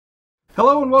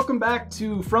Hello and welcome back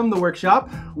to From the Workshop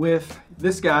with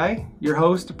this guy, your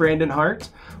host, Brandon Hart.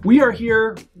 We are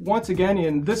here once again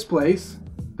in this place,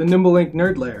 the NimbeLink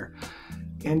Nerd Lair.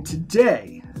 And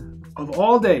today, of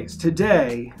all days,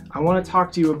 today, I want to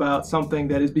talk to you about something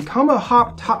that has become a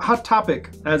hot topic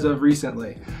as of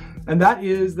recently. And that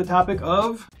is the topic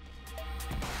of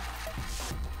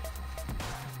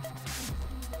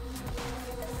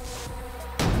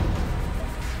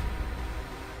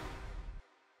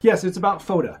Yes, it's about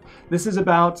FOTA. This is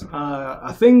about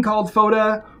a thing called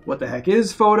FOTA. What the heck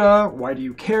is FOTA? Why do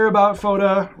you care about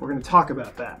FOTA? We're going to talk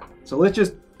about that. So let's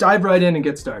just dive right in and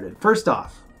get started. First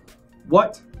off,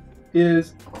 what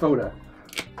is FOTA?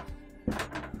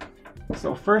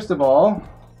 So first of all,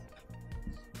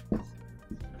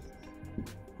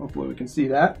 hopefully we can see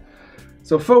that.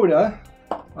 So FOTA,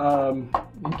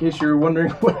 in case you're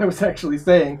wondering what I was actually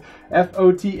saying,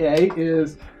 FOTA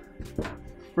is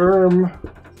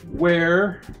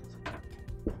Firmware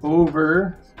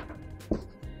Over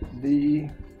The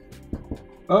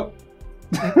Let's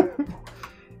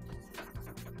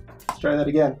try that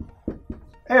again.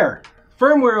 Air.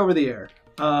 Firmware over the air.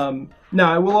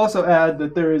 Now I will also add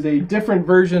that there is a different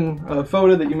version of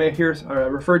FOTA that you may hear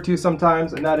referred to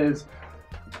sometimes, and that is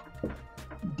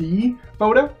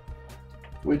FOTA,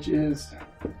 which is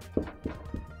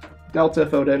Delta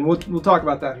FOTA, and we'll talk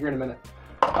about that here in a minute.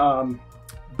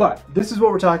 But this is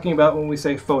what we're talking about when we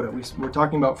say FOTA. We're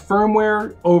talking about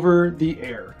firmware over the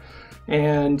air.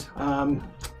 And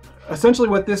essentially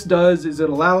what this does is it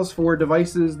allows for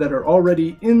devices that are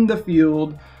already in the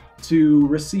field to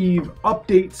receive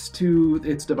updates to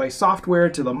its device software,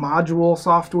 to the module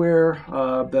software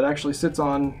that actually sits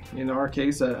on, in our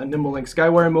case, a NimbeLink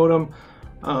SkyWire modem,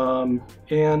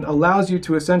 and allows you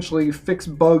to essentially fix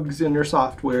bugs in your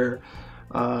software,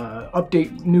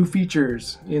 update new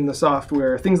features in the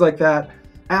software, things like that,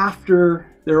 after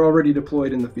they're already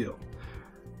deployed in the field.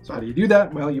 So how do you do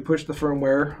that? Well, you push the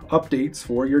firmware updates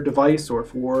for your device or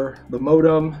for the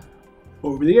modem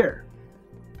over the air,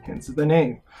 hence the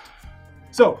name.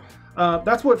 So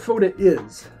that's what FOTA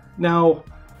is. Now,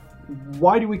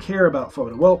 why do we care about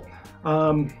FOTA? Well,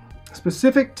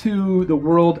 specific to the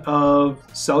world of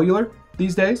cellular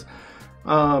these days,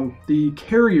 the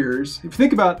carriers, if you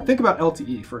think about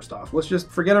LTE first off, let's just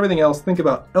forget everything else, think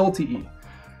about LTE.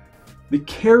 The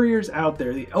carriers out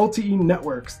there, the LTE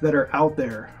networks that are out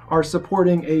there are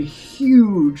supporting a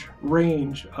huge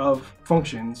range of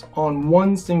functions on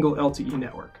one single LTE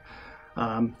network.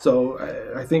 So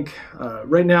I think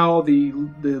right now the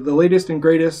latest and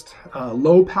greatest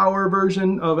low power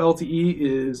version of LTE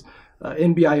is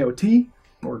nb-iot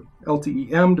or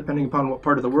LTE-M, depending upon what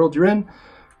part of the world you're in.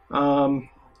 And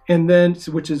then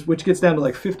which gets down to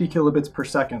like 50 kilobits per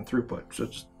second throughput. So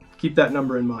just keep that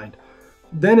number in mind.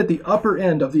 Then at the upper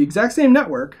end of the exact same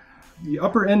network, the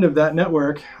upper end of that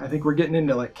network, I think we're getting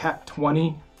into like Cat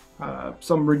 20,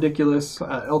 some ridiculous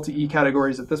LTE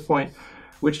categories at this point,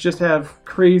 which just have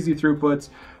crazy throughputs.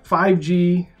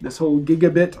 5G, this whole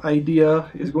gigabit idea,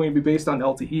 is going to be based on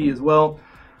LTE as well.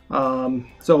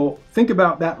 So think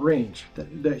about that range,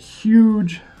 the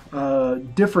huge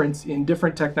difference in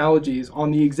different technologies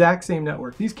on the exact same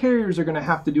network. These carriers are going to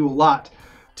have to do a lot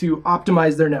to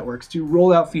optimize their networks, to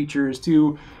roll out features,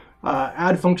 to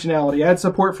add functionality, add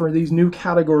support for these new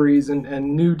categories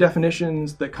and new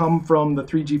definitions that come from the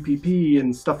 3GPP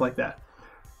and stuff like that.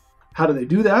 How do they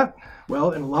do that?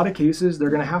 Well, in a lot of cases, they're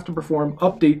going to have to perform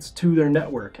updates to their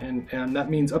network, and that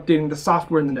means updating the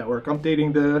software in the network,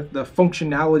 updating the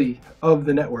functionality of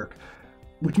the network,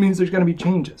 which means there's going to be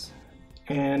changes.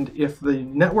 And if the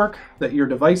network that your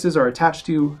devices are attached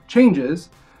to changes,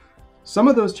 some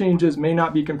of those changes may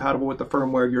not be compatible with the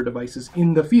firmware your devices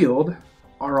in the field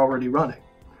are already running.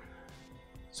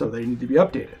 So they need to be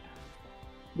updated.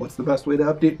 What's the best way to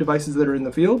update devices that are in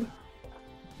the field?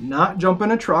 Not jump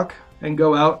in a truck and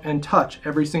go out and touch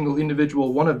every single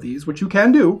individual one of these, which you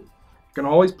can do. You can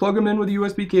always plug them in with a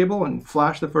USB cable and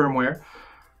flash the firmware.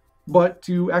 But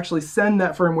to actually send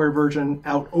that firmware version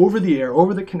out over the air,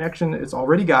 over the connection it's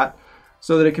already got,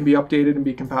 so that it can be updated and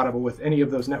be compatible with any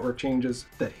of those network changes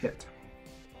that hit.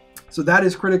 So that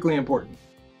is critically important.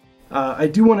 I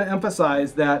do want to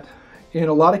emphasize that in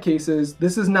a lot of cases,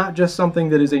 this is not just something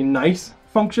that is a nice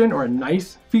function or a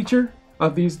nice feature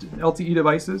of these LTE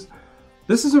devices.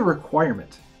 This is a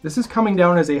requirement. This is coming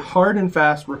down as a hard and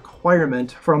fast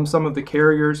requirement from some of the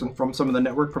carriers and from some of the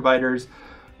network providers.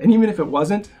 And even if it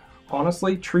wasn't,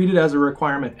 honestly, treat it as a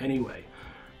requirement anyway,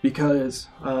 because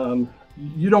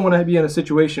you don't want to be in a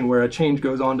situation where a change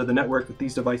goes on to the network that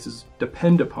these devices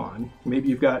depend upon. Maybe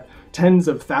you've got tens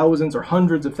of thousands or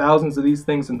hundreds of thousands of these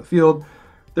things in the field.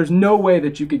 there's no way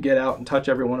that you could get out and touch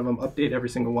every one of them, update every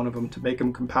single one of them to make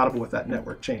them compatible with that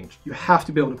network change. You have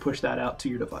to be able to push that out to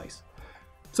your device.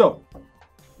 So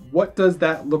what does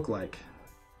that look like?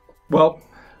 Well,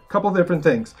 a couple of different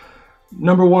things.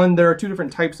 Number one, there are two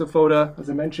different types of FOTA. As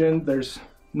I mentioned, there's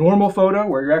normal FOTA,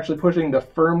 where you're actually pushing the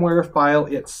firmware file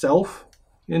itself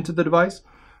into the device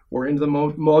or into the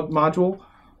module.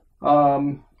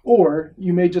 Or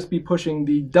you may just be pushing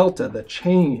the delta, the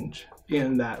change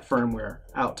in that firmware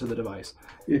out to the device.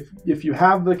 If you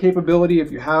have the capability,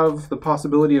 if you have the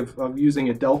possibility of using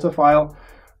a delta file,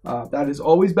 that is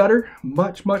always better,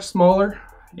 much smaller,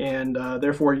 and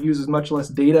therefore uses much less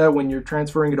data when you're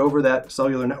transferring it over that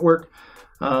cellular network.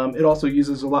 It also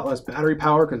uses a lot less battery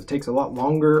power because it takes a lot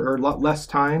longer or a lot less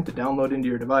time to download into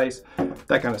your device,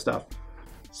 that kind of stuff.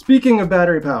 Speaking of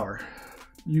battery power,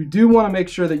 you do want to make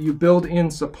sure that you build in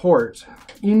support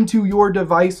into your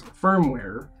device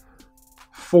firmware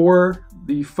for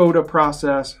the FOTA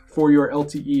process for your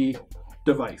LTE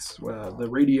device, the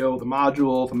radio, the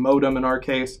module, the modem in our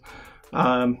case,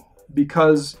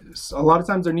 because a lot of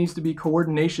times there needs to be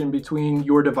coordination between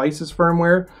your device's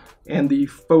firmware and the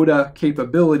FOTA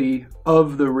capability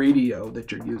of the radio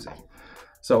that you're using.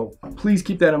 So please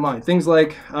keep that in mind. Things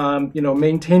like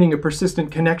maintaining a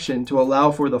persistent connection to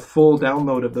allow for the full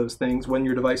download of those things when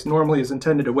your device normally is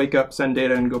intended to wake up, send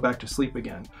data, and go back to sleep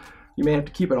again. You may have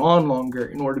to keep it on longer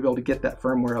in order to be able to get that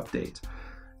firmware update.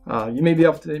 You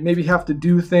maybe have to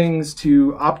do things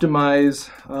to optimize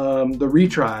the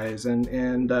retries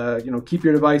and keep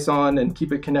your device on and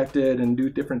keep it connected and do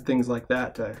different things like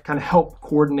that to kind of help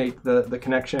coordinate the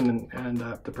connection and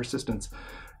the persistence.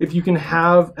 If you can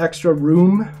have extra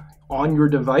room on your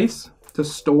device to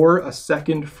store a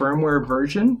second firmware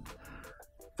version,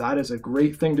 that is a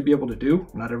great thing to be able to do.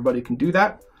 Not everybody can do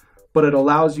that, but it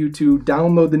allows you to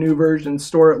download the new version,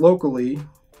 store it locally,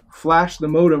 flash the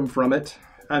modem from it,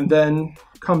 and then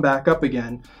come back up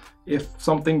again. If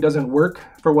something doesn't work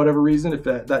for whatever reason, if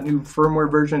that new firmware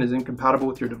version is incompatible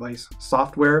with your device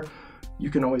software,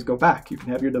 you can always go back. You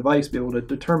can have your device be able to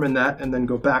determine that and then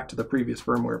go back to the previous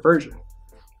firmware version.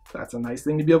 That's a nice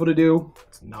thing to be able to do.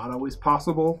 It's not always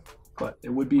possible, but it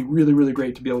would be really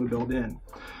great to be able to build in.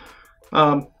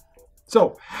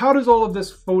 So how does all of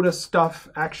this FOTA stuff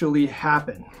actually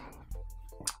happen?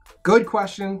 Good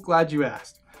question, glad you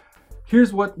asked.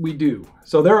 Here's what we do.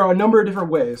 So there are a number of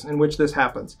different ways in which this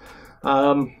happens.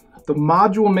 The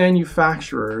module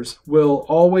manufacturers will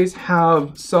always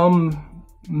have some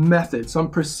method, some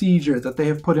procedure that they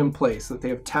have put in place, that they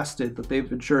have tested, that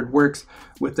they've ensured works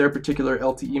with their particular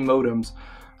LTE modems,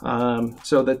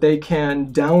 so that they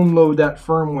can download that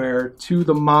firmware to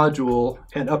the module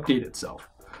and update itself.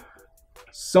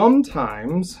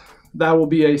 Sometimes that will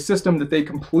be a system that they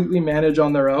completely manage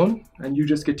on their own and you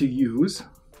just get to use.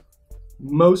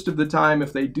 Most of the time,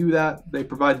 if they do that, they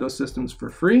provide those systems for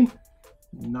free.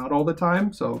 Not all the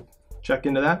time, so check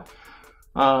into that.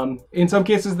 In some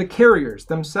cases, the carriers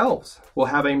themselves will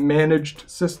have a managed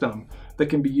system that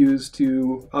can be used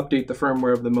to update the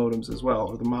firmware of the modems as well,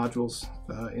 or the modules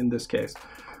in this case.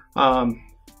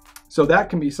 So that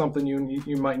can be something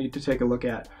you might need to take a look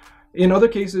at. In other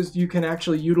cases, you can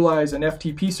actually utilize an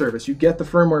FTP service. You get the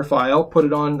firmware file, put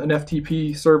it on an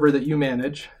FTP server that you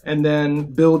manage, and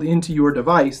then build into your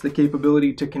device the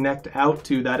capability to connect out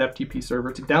to that FTP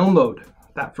server to download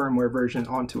that firmware version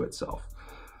onto itself.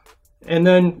 And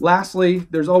then lastly,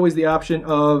 there's always the option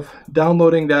of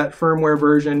downloading that firmware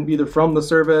version either from the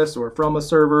service or from a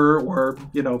server or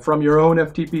from your own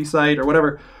FTP site or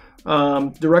whatever,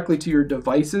 directly to your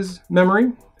device's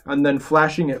memory, and then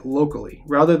flashing it locally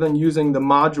rather than using the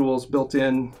module's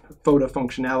built-in FOTA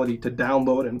functionality to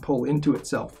download and pull into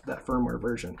itself that firmware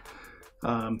version.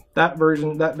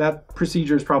 That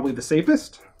procedure is probably the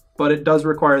safest, but it does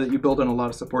require that you build in a lot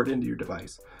of support into your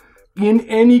device. In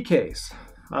any case,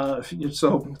 I'm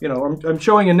showing a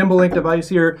NimbeLink device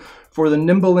here. For the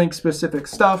NimbeLink specific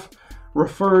stuff,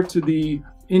 refer to the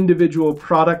individual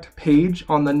product page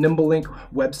on the NimbeLink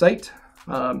website.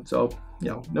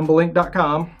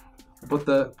 NimbeLink.com. Put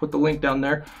the link down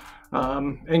there,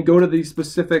 and go to the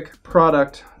specific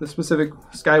product, the specific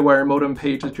Skywire modem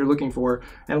page that you're looking for,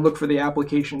 and look for the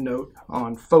application note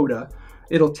on FOTA.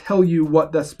 It'll tell you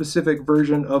what the specific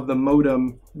version of the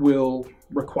modem will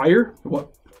require,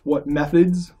 what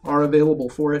methods are available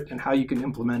for it, and how you can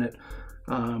implement it.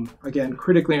 Again,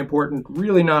 critically important,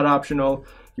 really not optional.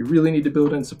 You really need to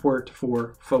build in support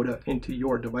for FOTA into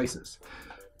your devices.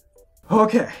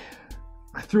 Okay.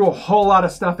 I threw a whole lot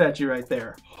of stuff at you right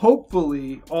there.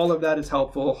 Hopefully all of that is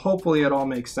helpful. Hopefully it all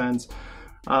makes sense.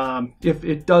 If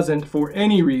it doesn't for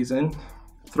any reason,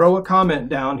 throw a comment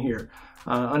down here.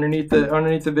 underneath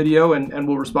the video, and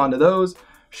we'll respond to those.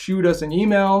 Shoot us an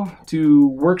email to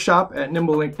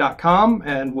workshop@nimblelink.com,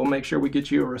 and we'll make sure we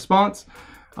get you a response.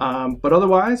 But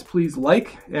otherwise, please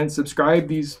like and subscribe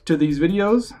to these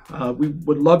videos. We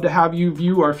would love to have you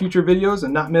view our future videos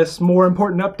and not miss more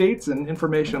important updates and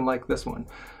information like this one.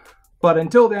 But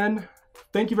until then,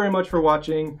 thank you very much for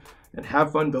watching, and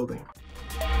have fun building.